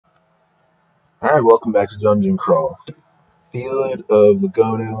Alright, welcome back to Dungeon Crawl. Felid of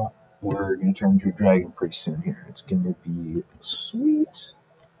Lagona. We're going to turn into a dragon pretty soon here. It's going to be sweet.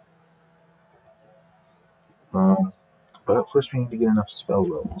 But first we need to get enough spell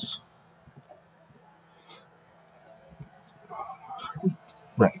levels.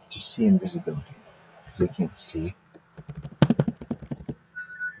 Right, just see invisibility. Because I can't see.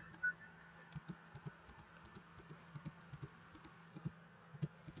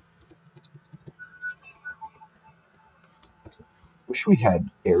 Wish we had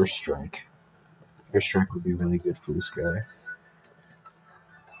airstrike. Airstrike would be really good for this guy.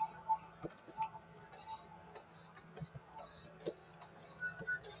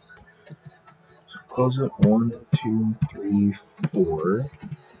 Close it. 1, 2, 3, 4.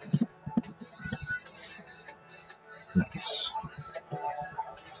 Nice.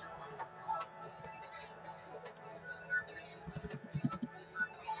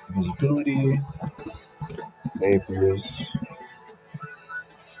 Invisibility. Vapors.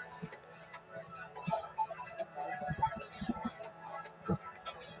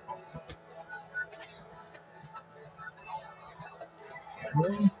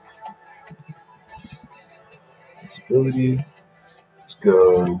 Invisibility. Let's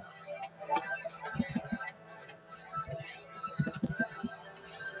go.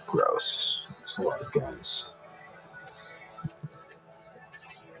 Gross. That's a lot of guys.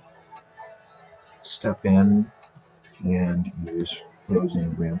 Step in and use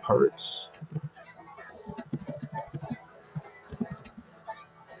frozen ramparts.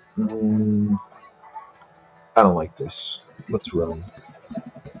 I don't like this. Let's run.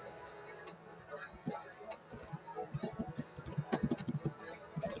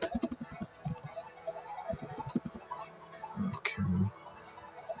 Okay.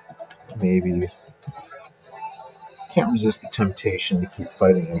 Maybe. Can't resist the temptation to keep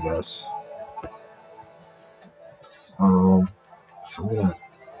fighting, I guess. So I'm gonna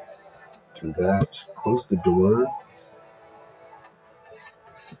do that. Close the door.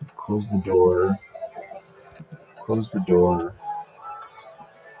 Close the door. Close the door.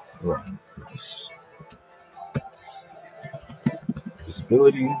 Run. Nice.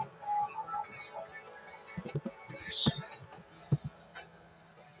 Visibility. Nice.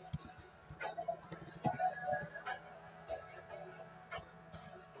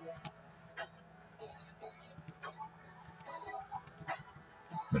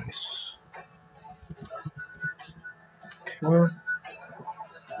 Nice. Okay.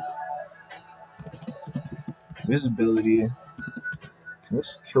 Visibility. Can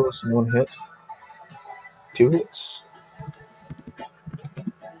this kill us in one hit? 2 hits?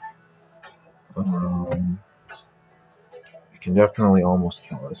 It can definitely almost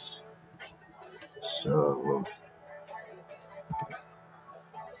kill us. So,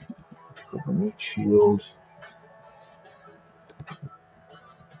 purple meat shield.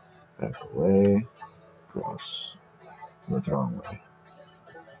 Back away. Gross. Went the wrong way.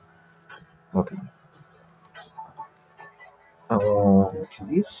 Okay. Can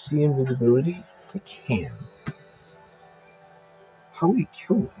these see invisibility? I can. How do we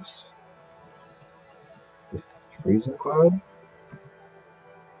kill this? With freezing cloud?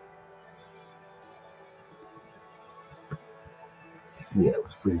 Yeah,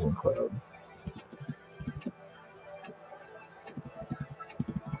 with freezing cloud.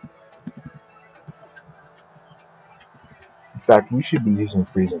 In fact, we should be using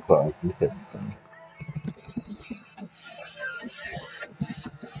freezing cloud with everything.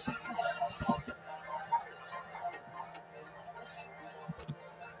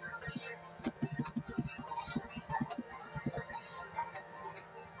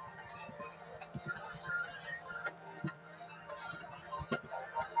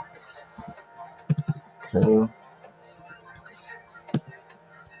 Okay.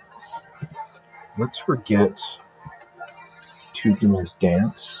 Let's forget Tukuma's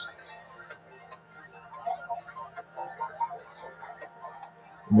dance.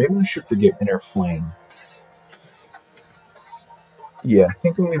 Maybe we should forget Inner Flame. Yeah, I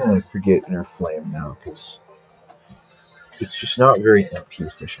think I'm gonna forget Inner Flame now, because it's just not very MP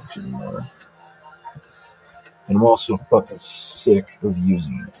efficient anymore. And I'm also fucking sick of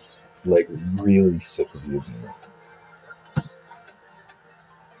using it. Like, really sick of using it.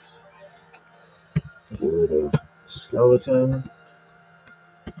 Get rid of Skeleton,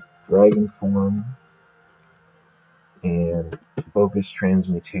 Dragon Form, and Focus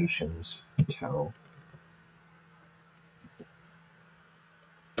Transmutations until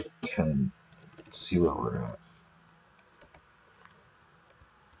 10. Let's see where we're at.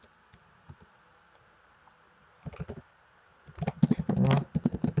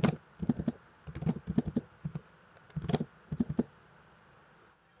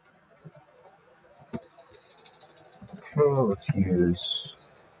 Oh, let's use...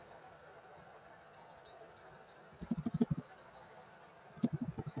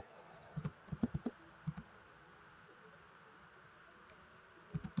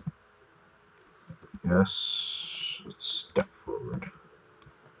 Yes. Let's step forward.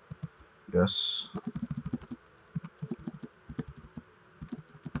 Yes.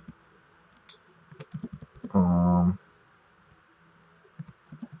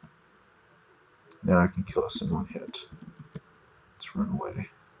 Now I can kill us in one hit. Let's run away.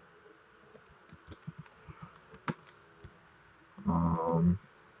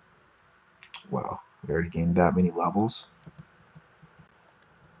 Wow, we already gained that many levels.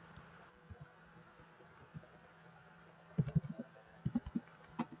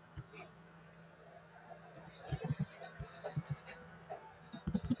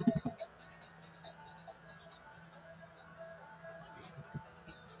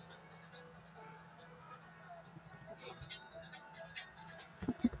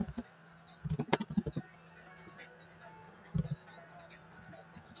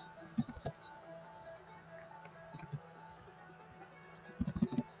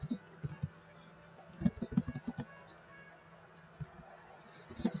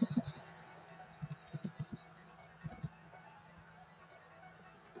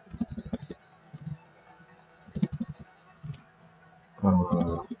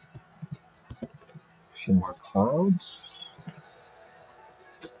 A few more clouds.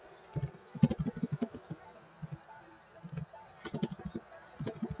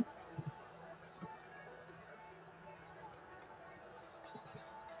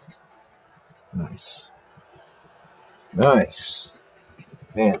 Nice. Nice.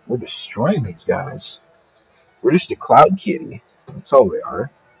 Man, we're destroying these guys. We're just a cloud kitty. That's all we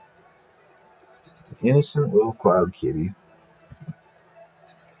are. An innocent little cloud kitty.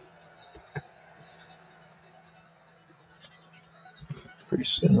 Pretty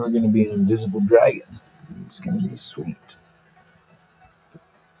soon we're going to be an invisible dragon. It's going to be sweet.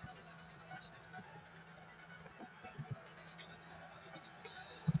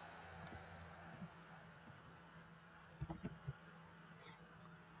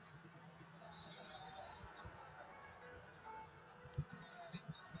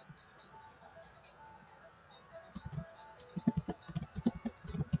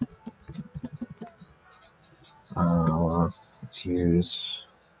 Let's use...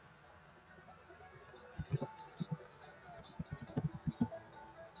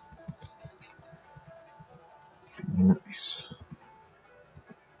 Nice.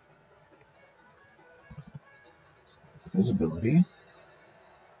 Visibility.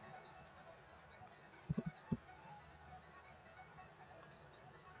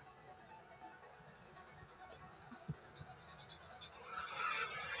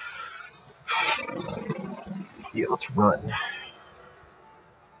 Yeah, let's run.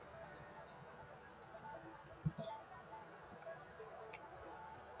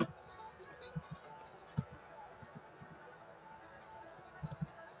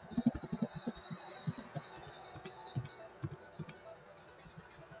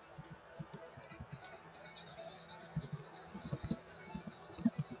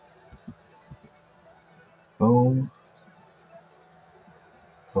 Boom.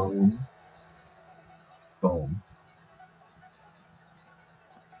 Boom. Boom.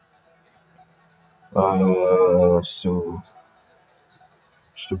 So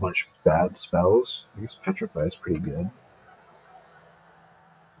just a bunch of bad spells. I guess Petrify is pretty good.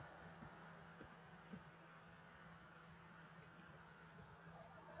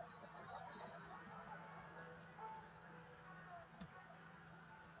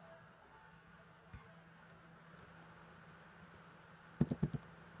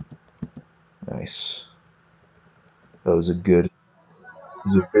 Nice. That was a good, it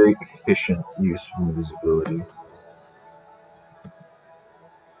was a very efficient use of invisibility.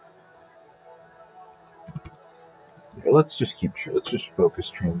 Yeah, let's just focus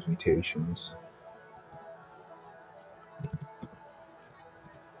transmutations.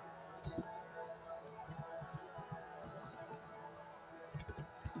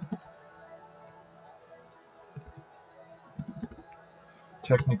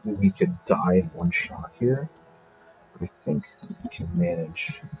 Technically we could die in one shot here, but I think we can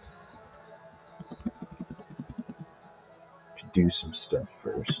manage to do some stuff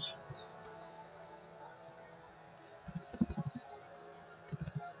first.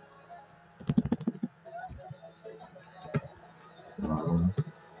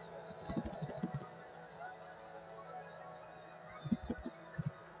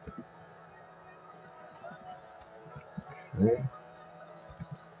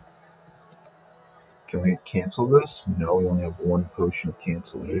 Okay. Can we cancel this? No, we only have one potion of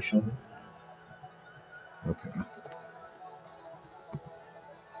cancellation. Okay.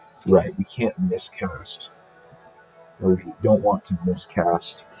 Right, we can't miscast. Or we don't want to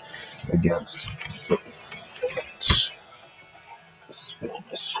miscast against. Let's fill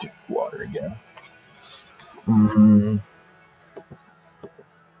this stupid water again.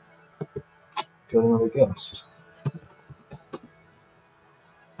 Got another guest.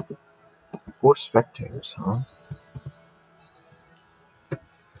 4 spectators, huh?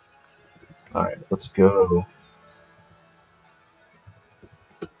 Alright, let's go.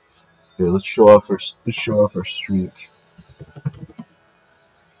 Here, let's show off our streak.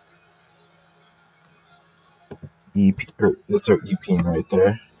 EP, that's our EP right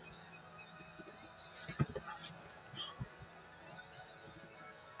there.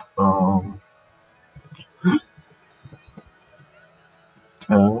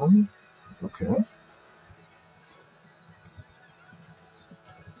 Okay.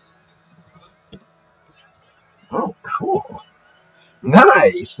 Oh, cool.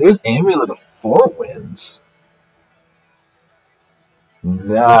 Nice! There's Amulet of 4 wins.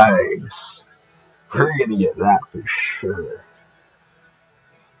 Nice. We're gonna get that for sure.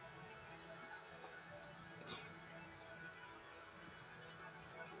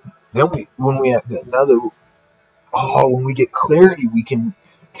 Then when we have another, when we get clarity, we can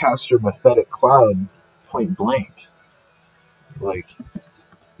cast our Mephetic Cloud point blank. Like,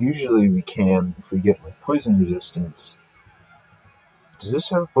 usually we can if we get like poison resistance. Does this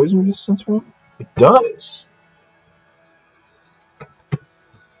have poison resistance, right? It does.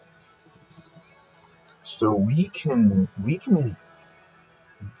 So we can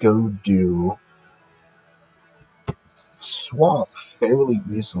go do swamp fairly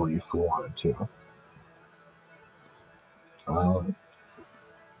easily if we wanted to.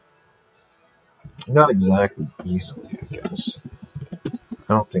 Not exactly easily, I guess.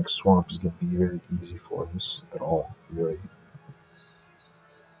 I don't think swamp is going to be very easy for us at all, really.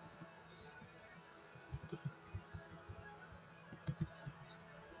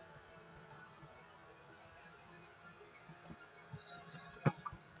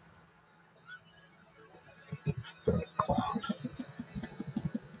 Cloud.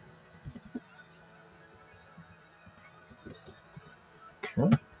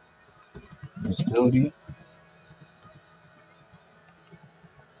 Okay. Visibility.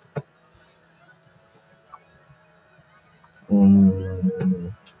 Yeah.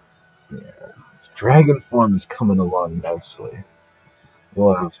 Dragon form is coming along nicely.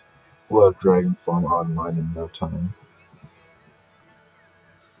 We'll have dragon form online in no time.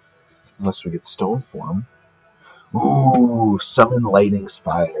 Unless we get stone form. Ooh, summon lightning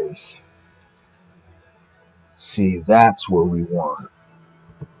spiders. See, that's what we want.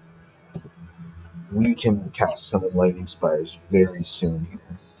 We can cast summon lightning spiders very soon here.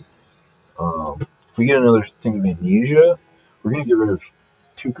 If we get another thing of amnesia, we're gonna get rid of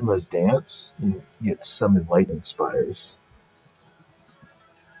Tukuma's dance and get summon lightning spires.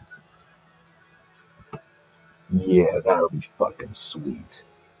 Yeah, that'll be fucking sweet.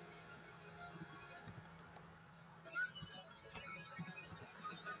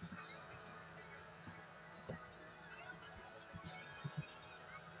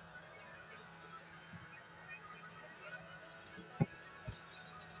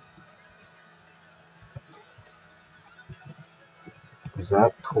 Is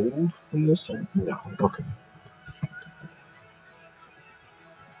that cold in this time? No. Okay.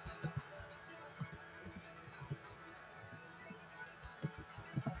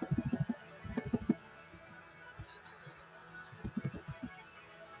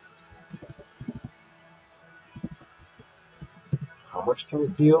 How much can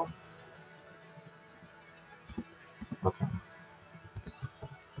it deal? Okay.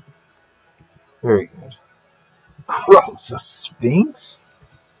 Very good. Gross, a sphinx?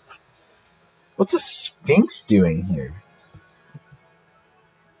 What's a sphinx doing here?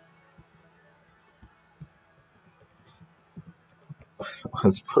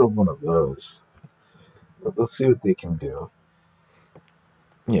 Let's put up one of those. Let's see what they can do.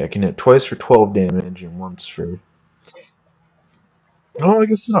 Yeah, it can hit twice for 12 damage and once for... Oh, I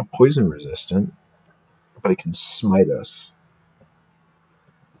guess it's not poison resistant, but it can smite us.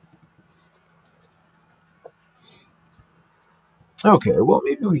 Okay, well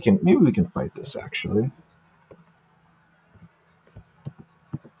maybe we can fight this actually.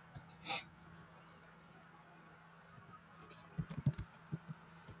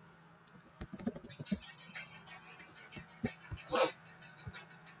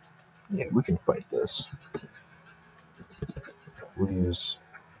 Yeah, we can fight this. We'll use...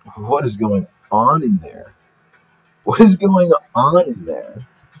 What is going... on in there? What is going on in there?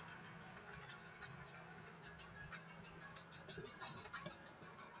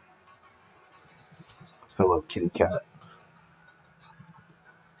 Fellow kitty cat.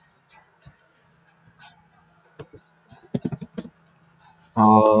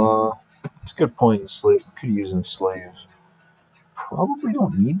 It's a good point. Slave could use enslave. Probably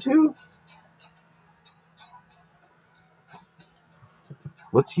don't need to.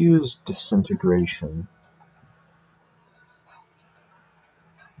 Let's use disintegration.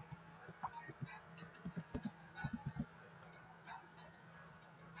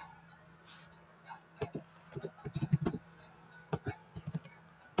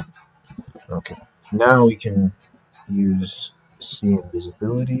 Okay, now we can use C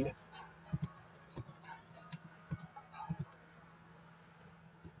invisibility.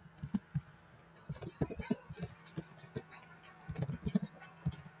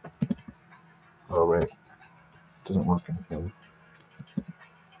 Oh wait, doesn't work in him.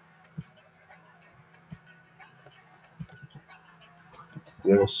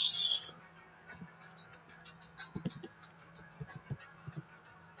 Yes.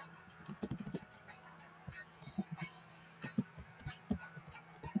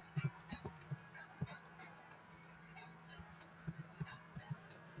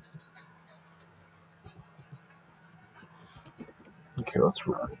 Okay, let's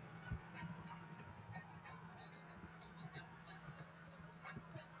run.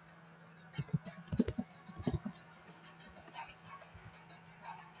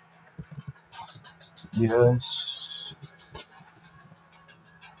 Yes.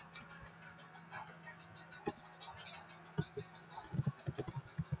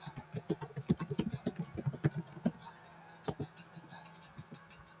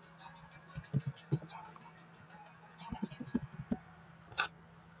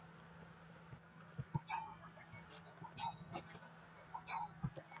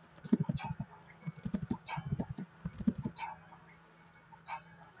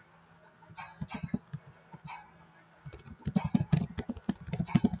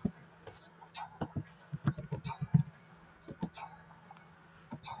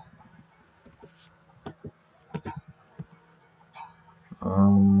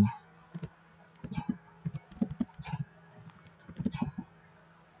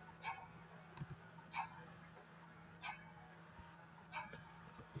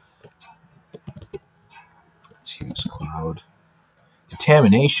 Let's use cloud.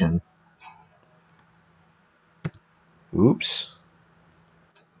 Contamination. Oops.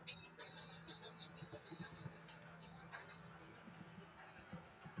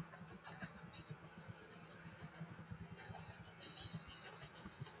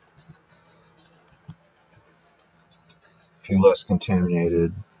 A few less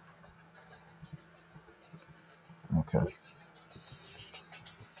contaminated. Okay.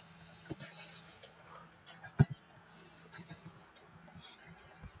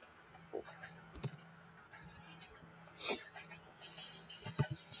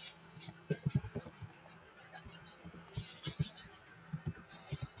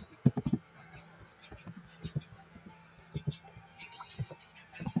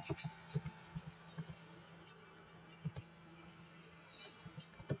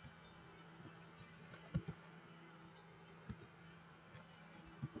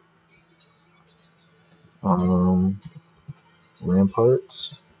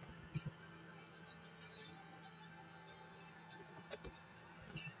 Ramparts.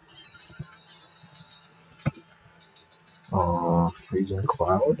 Freezing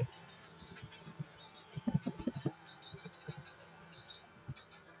cloud.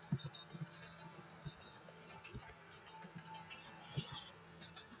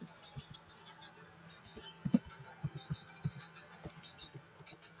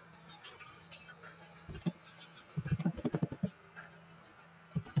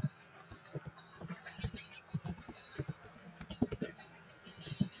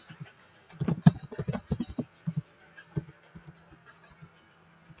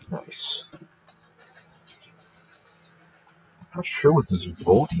 Nice. Not sure what this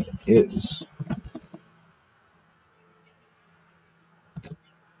volt even is.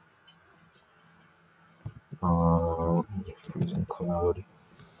 Freezing cloud.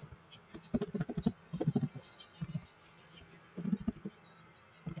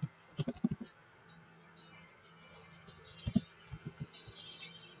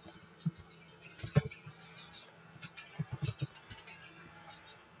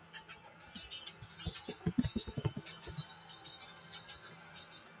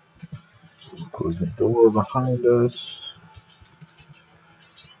 Close the door behind us.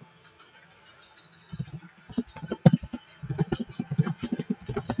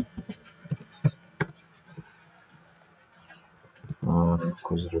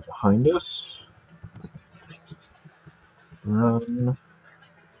 Inquisitor behind us. Run.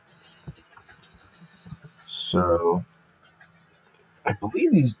 So I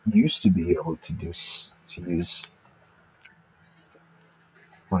believe these used to be able to use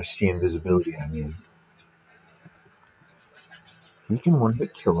when I see invisibility. I mean, he can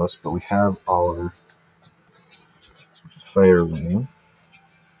one-hit kill us, but we have our Fire Ring.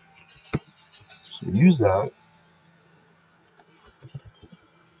 So use that.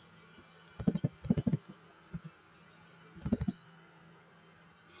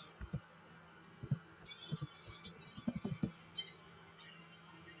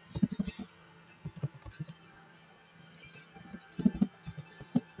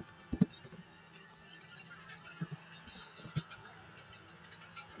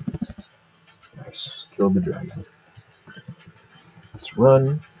 Nice. Kill the dragon. Let's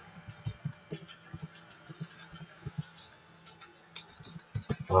run.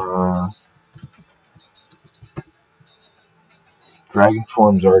 Dragon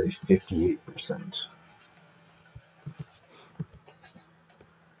form's already 58%.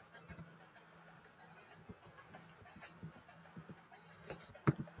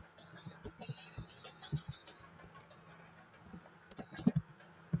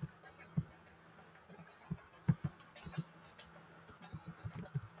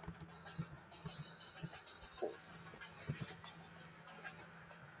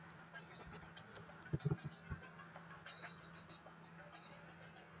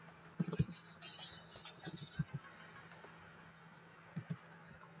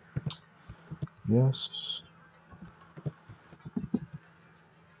 Yes.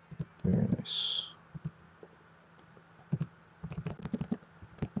 Very nice.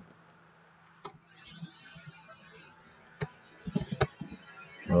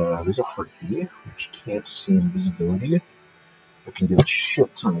 There's a heartbeat, which can't see invisibility, but can deal a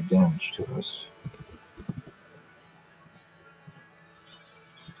shit ton of damage to us.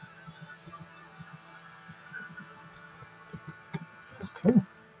 Okay.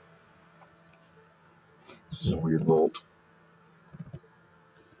 This is a weird bolt.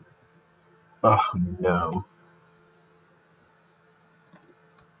 Oh no.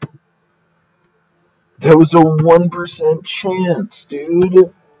 That was a 1% chance,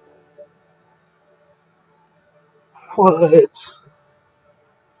 dude. What?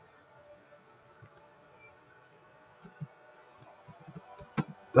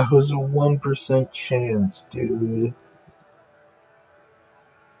 That was a 1% chance, dude.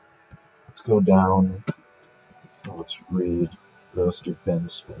 Let's go down. Let's read. Let's do pen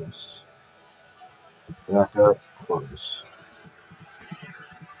space. Back up, close.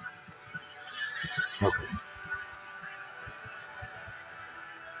 Okay.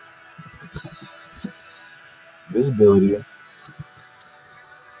 Visibility.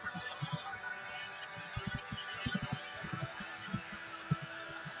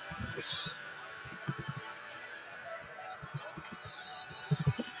 Nice.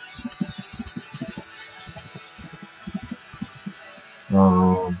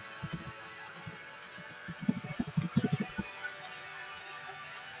 Um,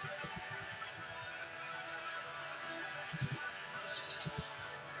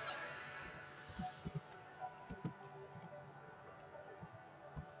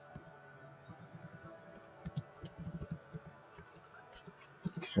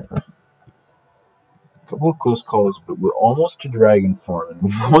 okay. Couple of close calls, but we're almost to dragon form.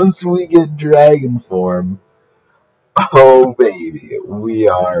 And once we get dragon form, oh baby, we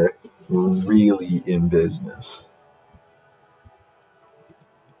are really in business.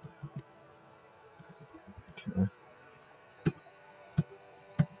 Okay.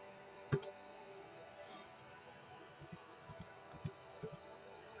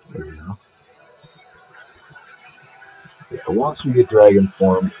 There we go. Yeah, once we get dragon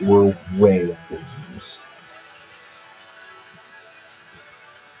form, we're way in business.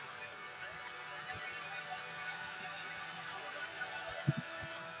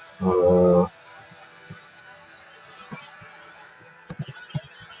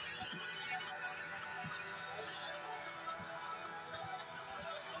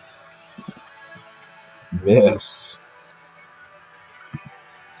 Miss.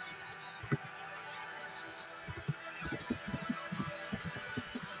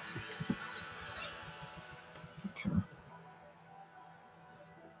 Okay. Can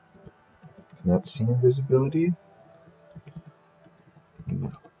that see invisibility? No,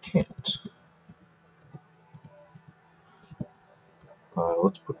 can't.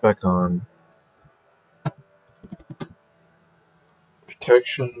 Let's put back on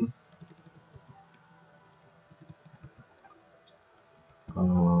protection.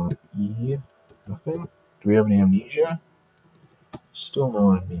 E, nothing. Do we have any amnesia? Still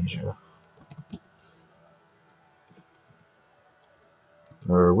no amnesia.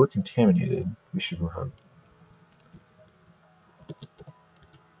 Or we're contaminated. We should run.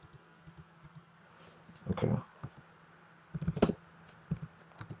 Okay.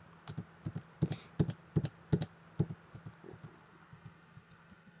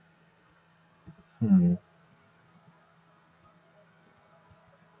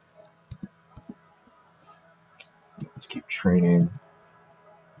 Let's keep training.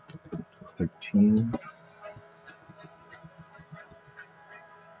 13.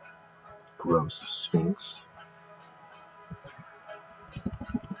 Gross Sphinx.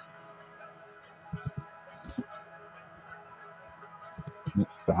 Is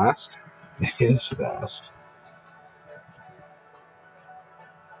it fast? It is fast.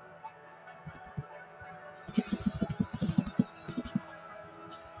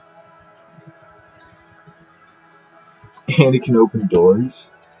 And it can open doors.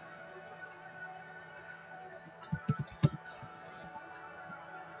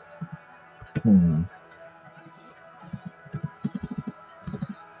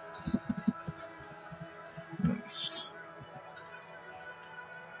 Nice.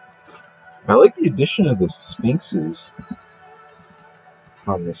 I like the addition of the sphinxes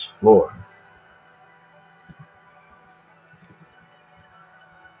on this floor.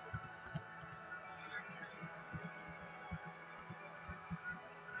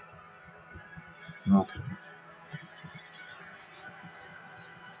 Okay.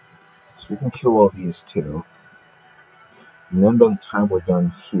 So we can kill all these too. And then by the time we're done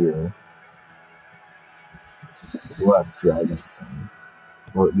here, we'll have dragon form.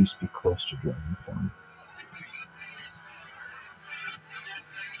 Or at least be close to dragon form.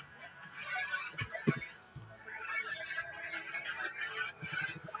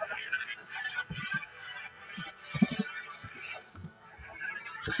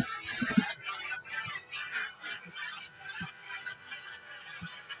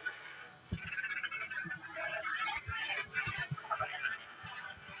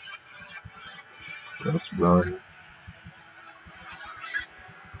 Okay, let's run.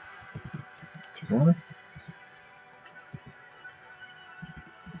 Okay.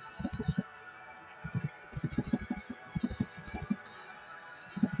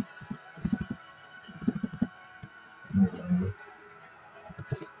 And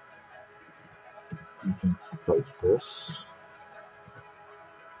we can fight this.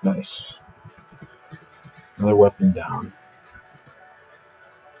 Nice. Another weapon down.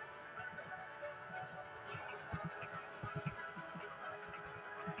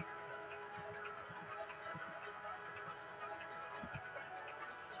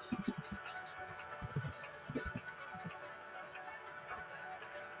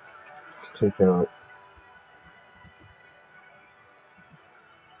 Let's take out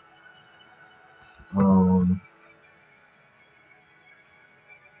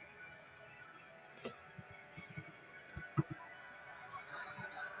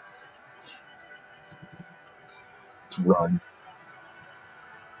let's run.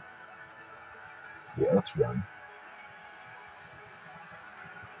 Yeah, let's run.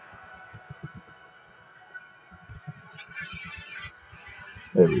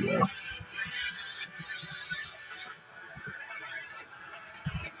 There we go.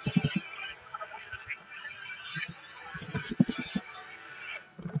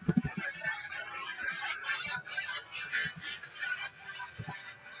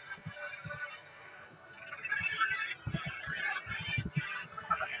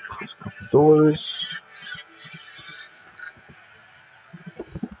 Doors.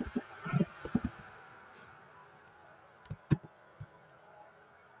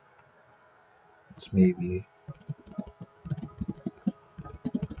 Let's maybe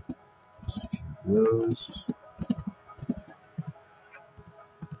those.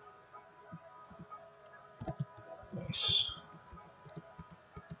 Nice.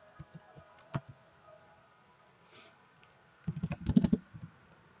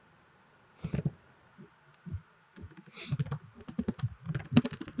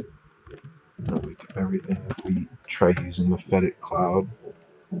 That'll wake up everything if we try using the Felid cloud.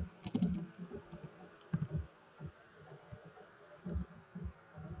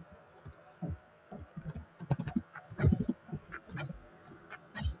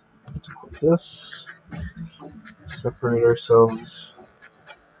 Like this. Separate ourselves.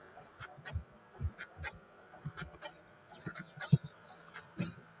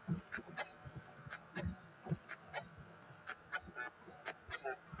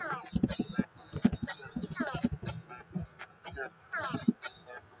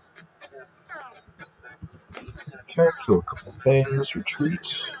 Okay, kill a couple things,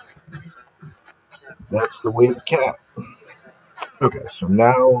 retreat. That's the way of the cat. Okay, so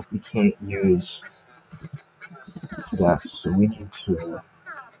now we can't use that, so we need to...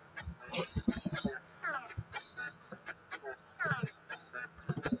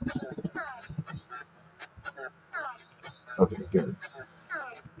 Okay, good.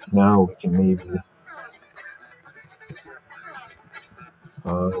 Now we can maybe...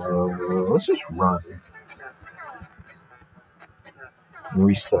 let's just run. And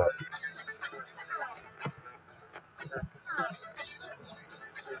reset.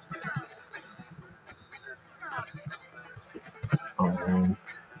 Um,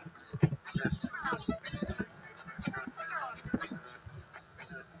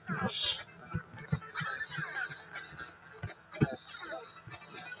 yes.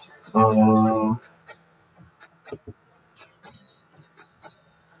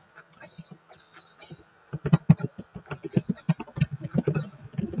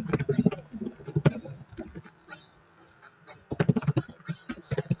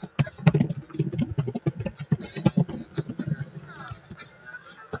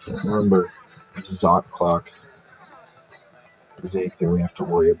 Remember, Zot clock is anything we have to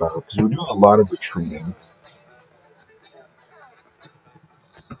worry about, because we're doing a lot of retreating.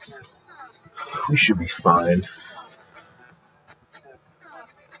 We should be fine.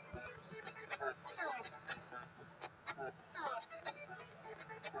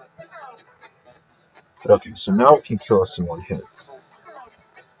 Okay, so now it can kill us in one hit.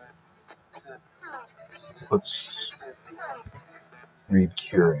 Let's read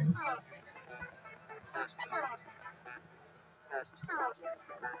Curing.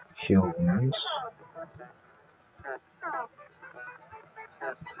 Heal wounds.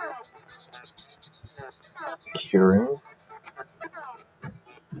 Curing.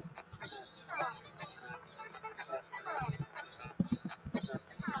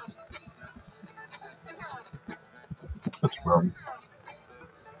 Let's run.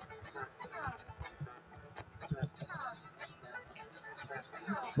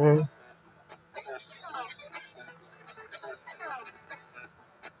 Okay.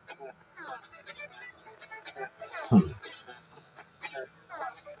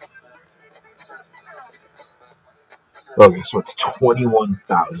 Okay, so it's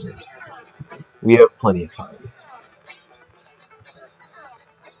 21,000. We have plenty of time.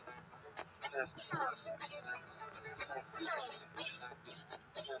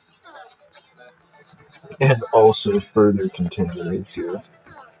 And also further contaminates you.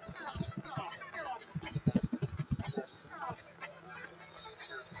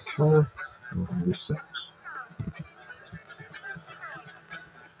 Okay. Number 6.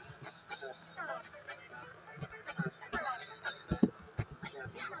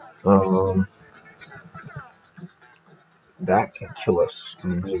 That can kill us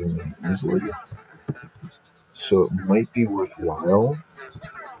really easily. So it might be worthwhile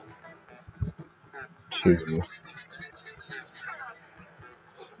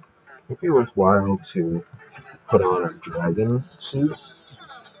to put on our dragon suit.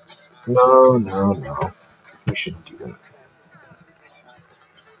 No. We shouldn't do that.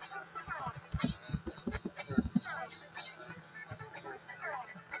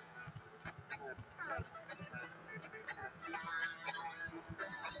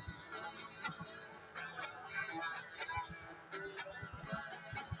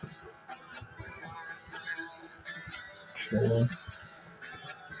 Okay.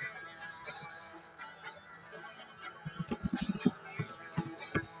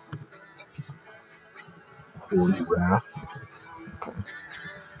 Holy Wrath.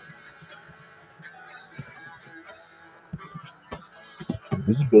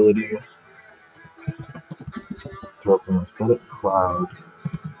 Invisibility. Throw up an athletic cloud.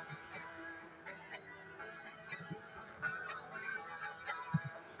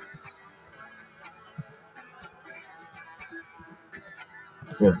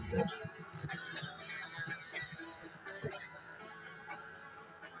 Very good.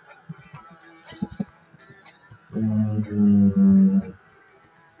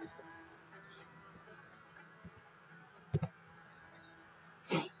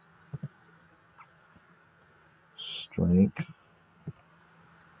 Strength.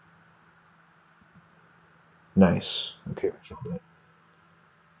 Nice. Okay, we killed it.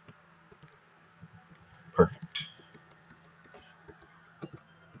 Perfect.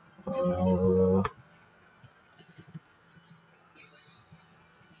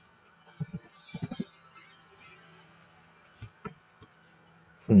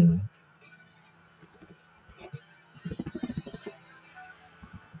 Hmm.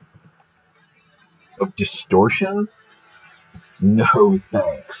 of distortion? No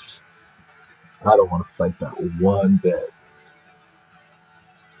thanks. I don't want to fight that one bit.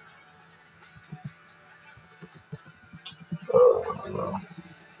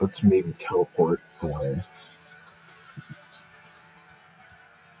 Let's maybe teleport away.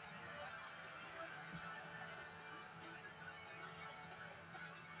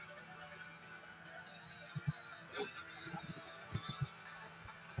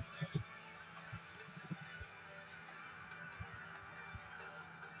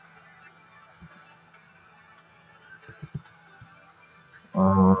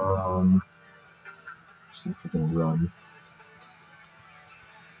 See if we can run.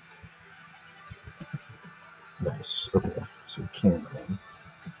 Nice. Okay, so we can run.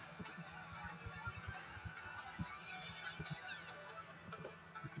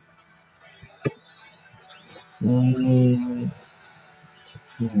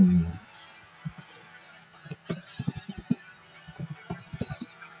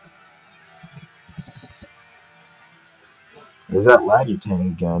 There's that laggy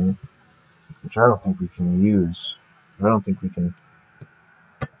tank again, which I don't think we can use. I don't think we can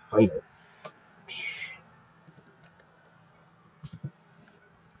fight it.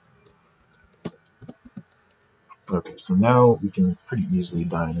 Okay, so now we can pretty easily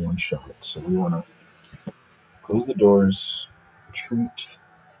die in one shot. So we want to close the doors, retreat,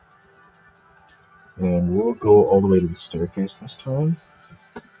 and we'll go all the way to the staircase this time.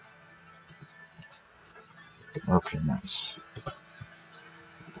 Okay, nice.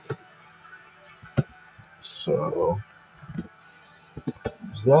 So,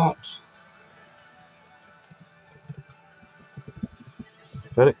 there's that.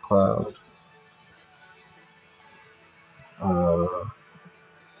 Fetid Cloud.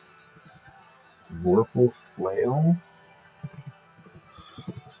 Vorpal Flail.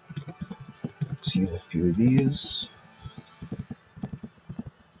 Let's use a few of these.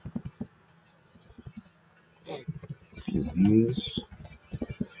 A few of these.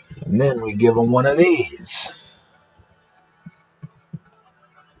 And then we give them one of these.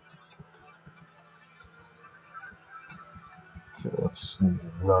 Okay, let's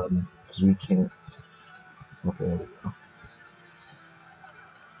run, because we can't. Okay, there we go.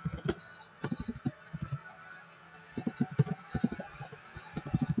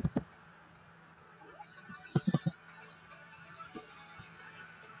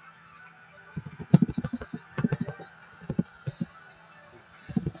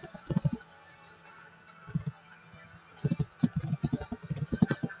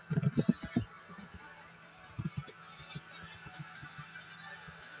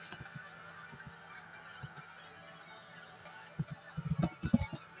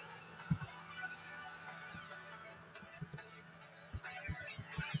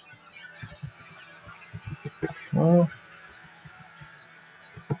 Well,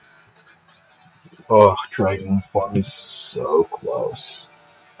 oh, Dragon Form is so close.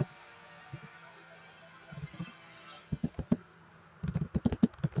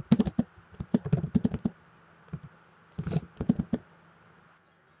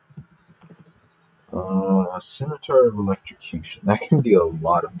 Scimitar of Electrocution. That can do a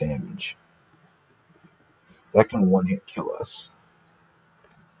lot of damage. That can one-hit kill us.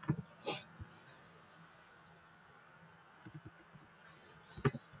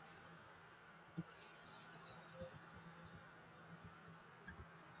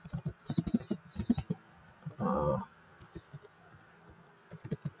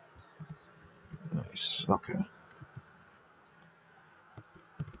 Nice. Okay.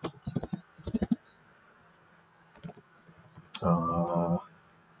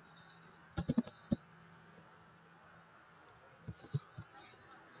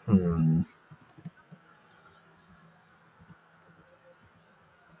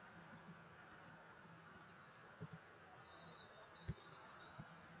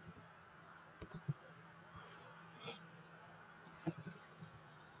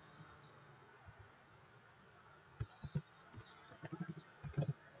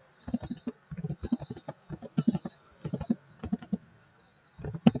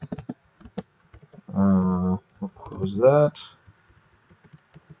 We'll close that.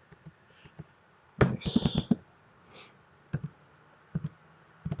 Nice.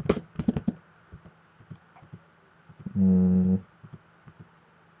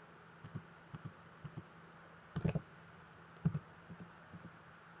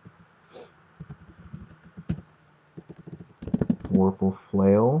 Vorpal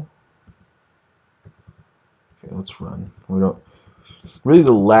Flail. Okay, let's run. We don't. Really,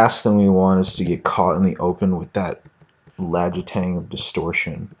 the last thing we want is to get caught in the open with that Lagitang of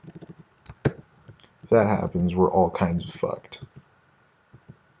Distortion. that happens, we're all kinds of fucked.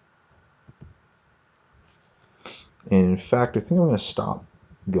 And in fact, I think I'm going to stop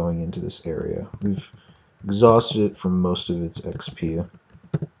going into this area. We've exhausted it from most of its XP.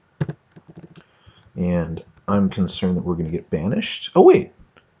 And I'm concerned that we're going to get banished. Oh, wait.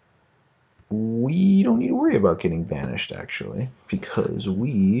 We don't need to worry about getting banished, actually, because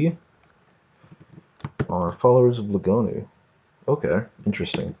we are followers of Lagonu. Okay,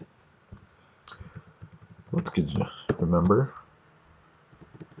 interesting. That's good to remember.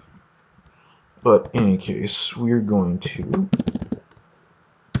 But in any case, we're going to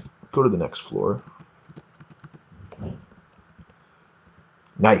go to the next floor.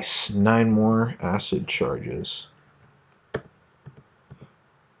 Nice, 9 more acid charges.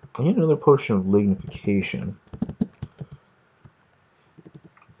 I need another potion of lignification.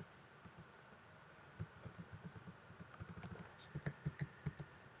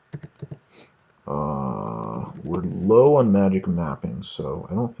 We're low on magic mapping, so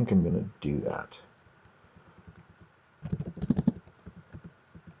I don't think I'm going to do that.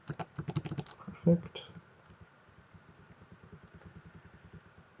 Perfect.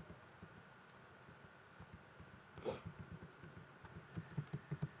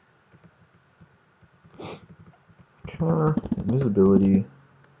 Visibility.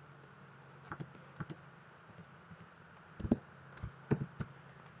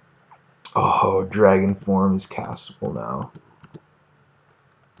 Oh, dragon form is castable now.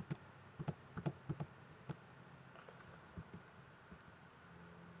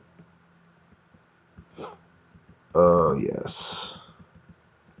 Oh, yes.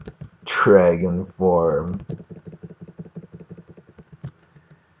 Dragon form.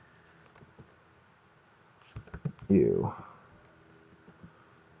 Ew.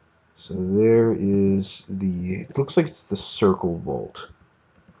 So there is the, it looks like it's the circle vault.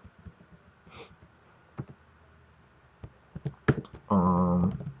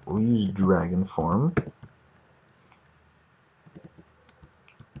 We'll use dragon form.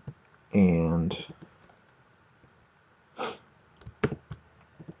 And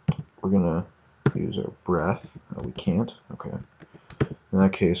we're gonna use our breath. Oh, we can't? Okay. In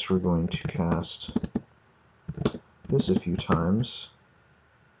that case, we're going to cast this a few times.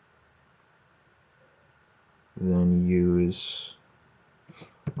 Then use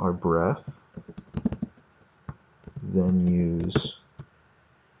our breath. Then use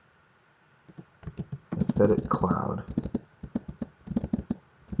pathetic cloud.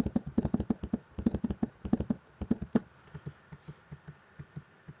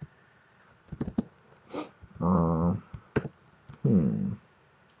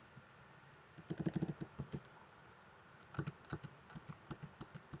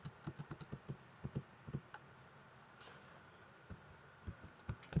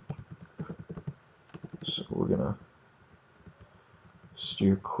 So we're gonna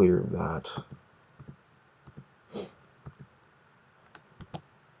steer clear of that.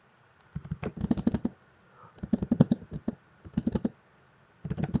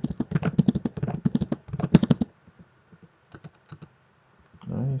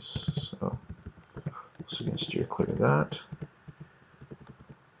 Nice. So also gonna steer clear of that.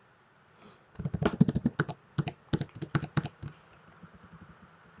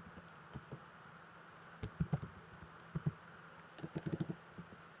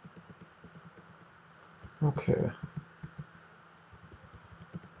 Okay.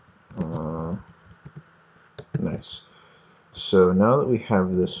 Nice. So now that we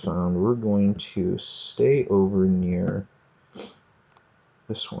have this found, we're going to stay over near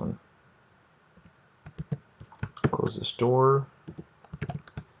this one. Close this door.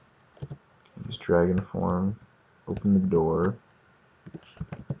 Use dragon form. Open the door.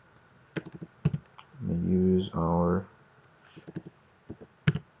 I'm going to use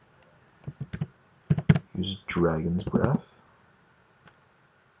dragon's breath.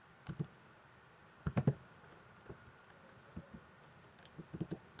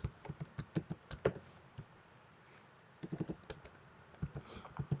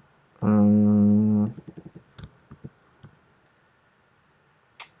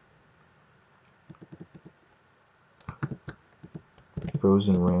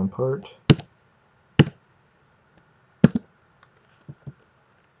 Frozen Rampart.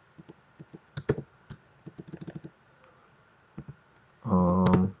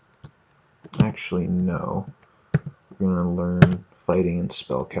 Actually, no. We're going to learn fighting and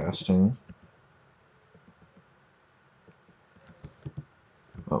spellcasting.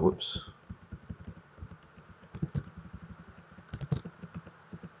 Oh, whoops.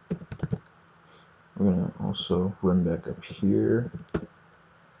 We're going to also run back up here.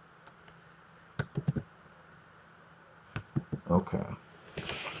 Okay.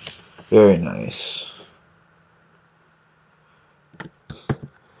 Very nice.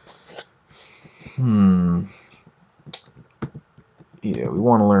 Yeah, we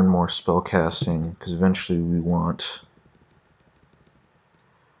want to learn more spellcasting, because eventually we want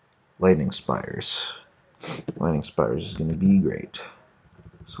Lightning Spires. Lightning Spires is going to be great.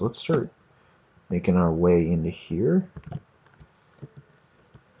 So let's start making our way into here.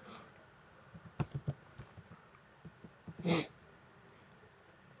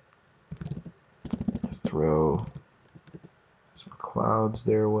 Throw some clouds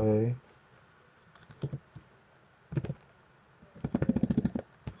their way.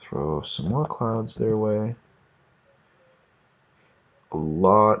 Throw some more clouds their way. A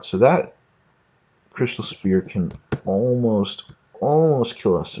lot. So that Crystal Spear can almost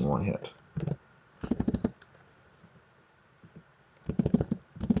kill us in one hit.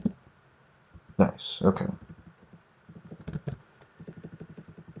 Nice. Okay.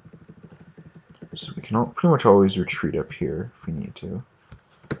 So we can pretty much always retreat up here if we need to.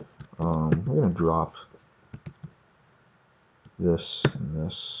 We're going to drop this and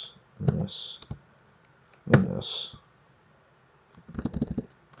this and this and this.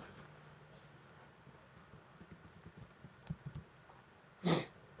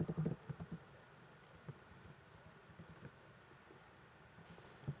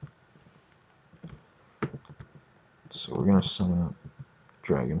 So we're going to summon up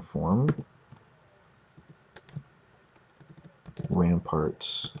Dragon Form,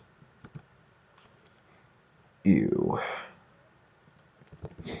 Ramparts. Ew.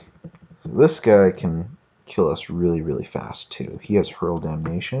 So this guy can kill us really, really fast too. He has Hurl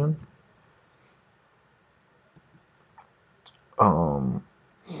Damnation.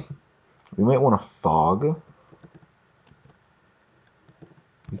 We might want to Fog.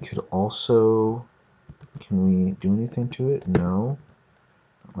 We could also... Can we do anything to it? No.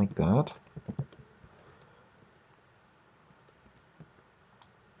 Not like that.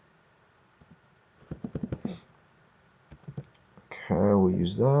 Okay, we'll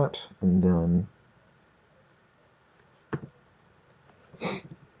use that, and then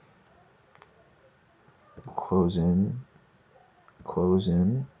close in,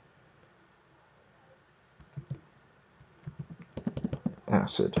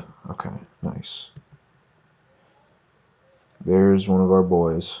 acid. Okay, nice. There's one of our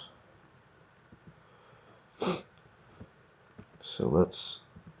boys. So let's...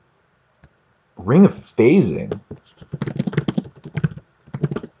 Ring of Phasing.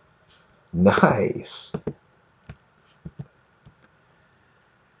 Nice.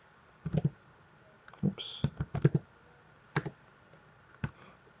 Oops.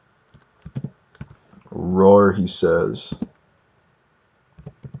 Roar, he says.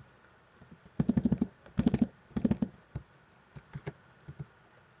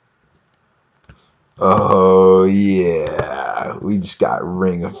 Oh, yeah. We just got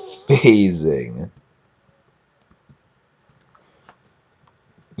Ring of Phasing.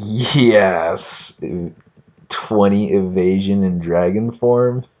 Yes. 20 evasion in dragon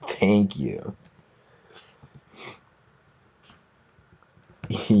form. Thank you.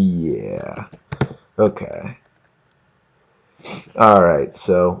 Yeah. Okay. Alright,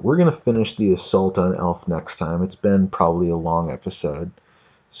 so we're going to finish the assault on Elf next time. It's been probably a long episode.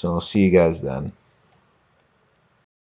 So I'll see you guys then.